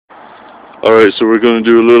Alright, so we're going to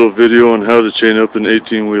do a little video on how to chain up an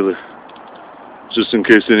 18-wheeler. Just in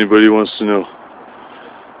case anybody wants to know.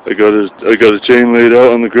 I got a chain laid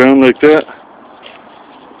out on the ground like that.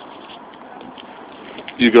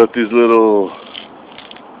 You got these little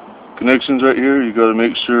connections right here. You got to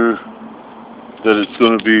make sure that it's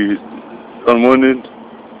going to be on one end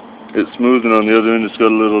it's smooth and on the other end it's got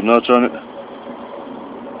a little notch on it.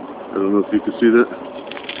 I don't know if you can see that.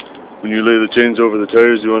 When you lay the chains over the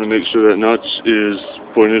tires, you want to make sure that notch is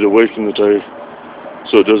pointed away from the tire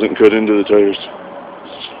so it doesn't cut into the tires.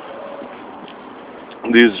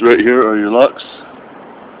 These right here are your locks.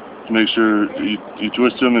 Make sure you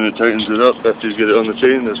twist them and it tightens it up after you get it on the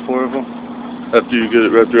chain. There's 4 of them. After you get it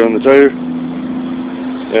wrapped around the tire,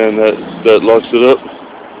 and that locks it up.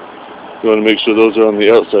 You want to make sure those are on the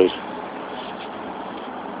outside.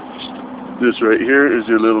 This right here is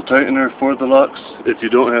your little tightener for the locks. If you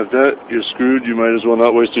don't have that, you're screwed. You might as well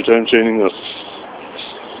not waste your time chaining up.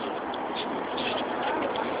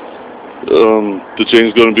 The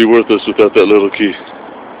chain's going to be worthless without that little key.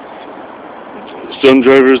 Some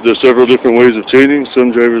drivers, there's several different ways of chaining.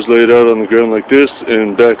 Some drivers lay it out on the ground like this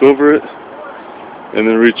and back over it, and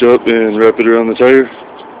then reach up and wrap it around the tire.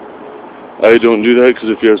 I don't do that because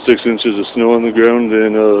if you have 6 inches of snow on the ground,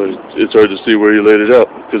 then it's hard to see where you laid it out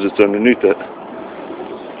because it's underneath that.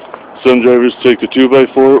 Some drivers take a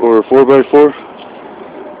 2x4 or a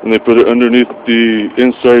 4x4 and they put it underneath the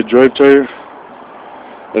inside drive tire,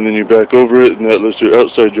 and then you back over it and that lifts your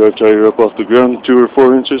outside drive tire up off the ground 2 or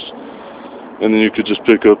 4 inches, and then you could just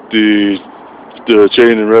pick up the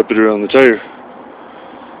chain and wrap it around the tire.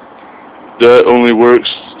 That only works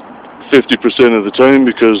 50% of the time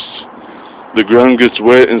because the ground gets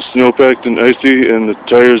wet and snow-packed and icy, and the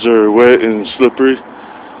tires are wet and slippery,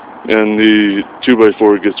 and the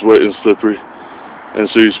 2x4 gets wet and slippery. And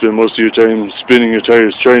so you spend most of your time spinning your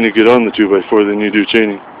tires trying to get on the 2x4 than you do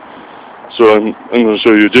chaining. So I'm going to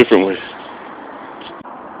show you a different way.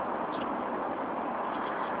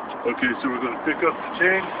 Okay, so we're going to pick up the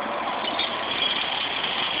chain.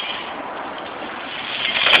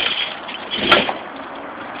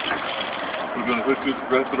 We're going to hook it,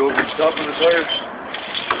 wrap it over the top of the tire.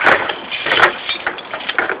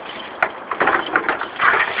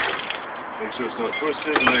 Make sure it's not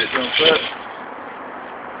twisted and lay it down flat.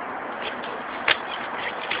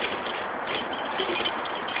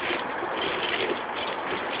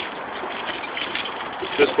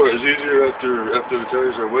 This part is easier after the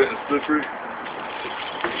tires are wet and slippery.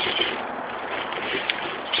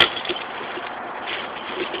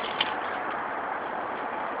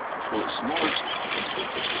 Pull it some more.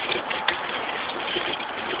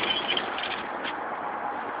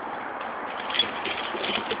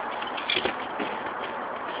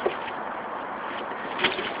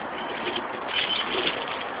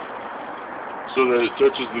 So that it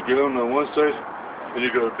touches the ground on one side, and you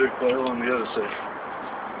got a big pile on the other side.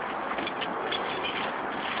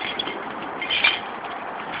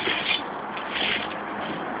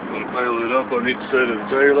 You want to pile it up on each side of the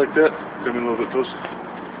tire like that. Come in a little bit closer.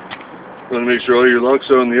 You want to make sure all your locks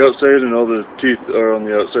are on the outside and all the teeth are on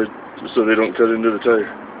the outside so they don't cut into the tire.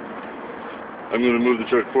 I'm going to move the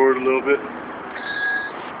truck forward a little bit.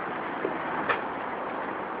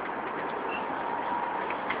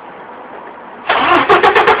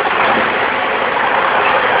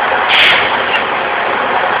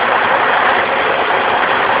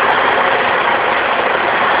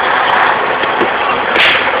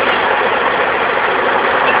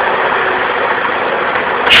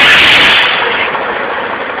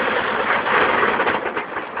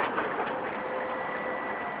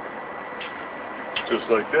 Just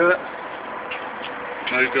like that.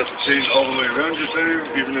 Now you've got the chain all the way around your tire,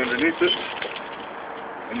 even underneath it,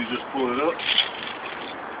 and you just pull it up.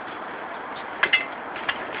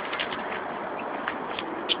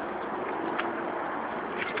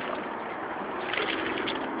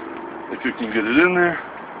 If you can get it in there,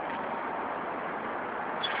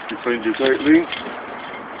 you find your tight link,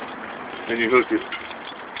 and you hook it.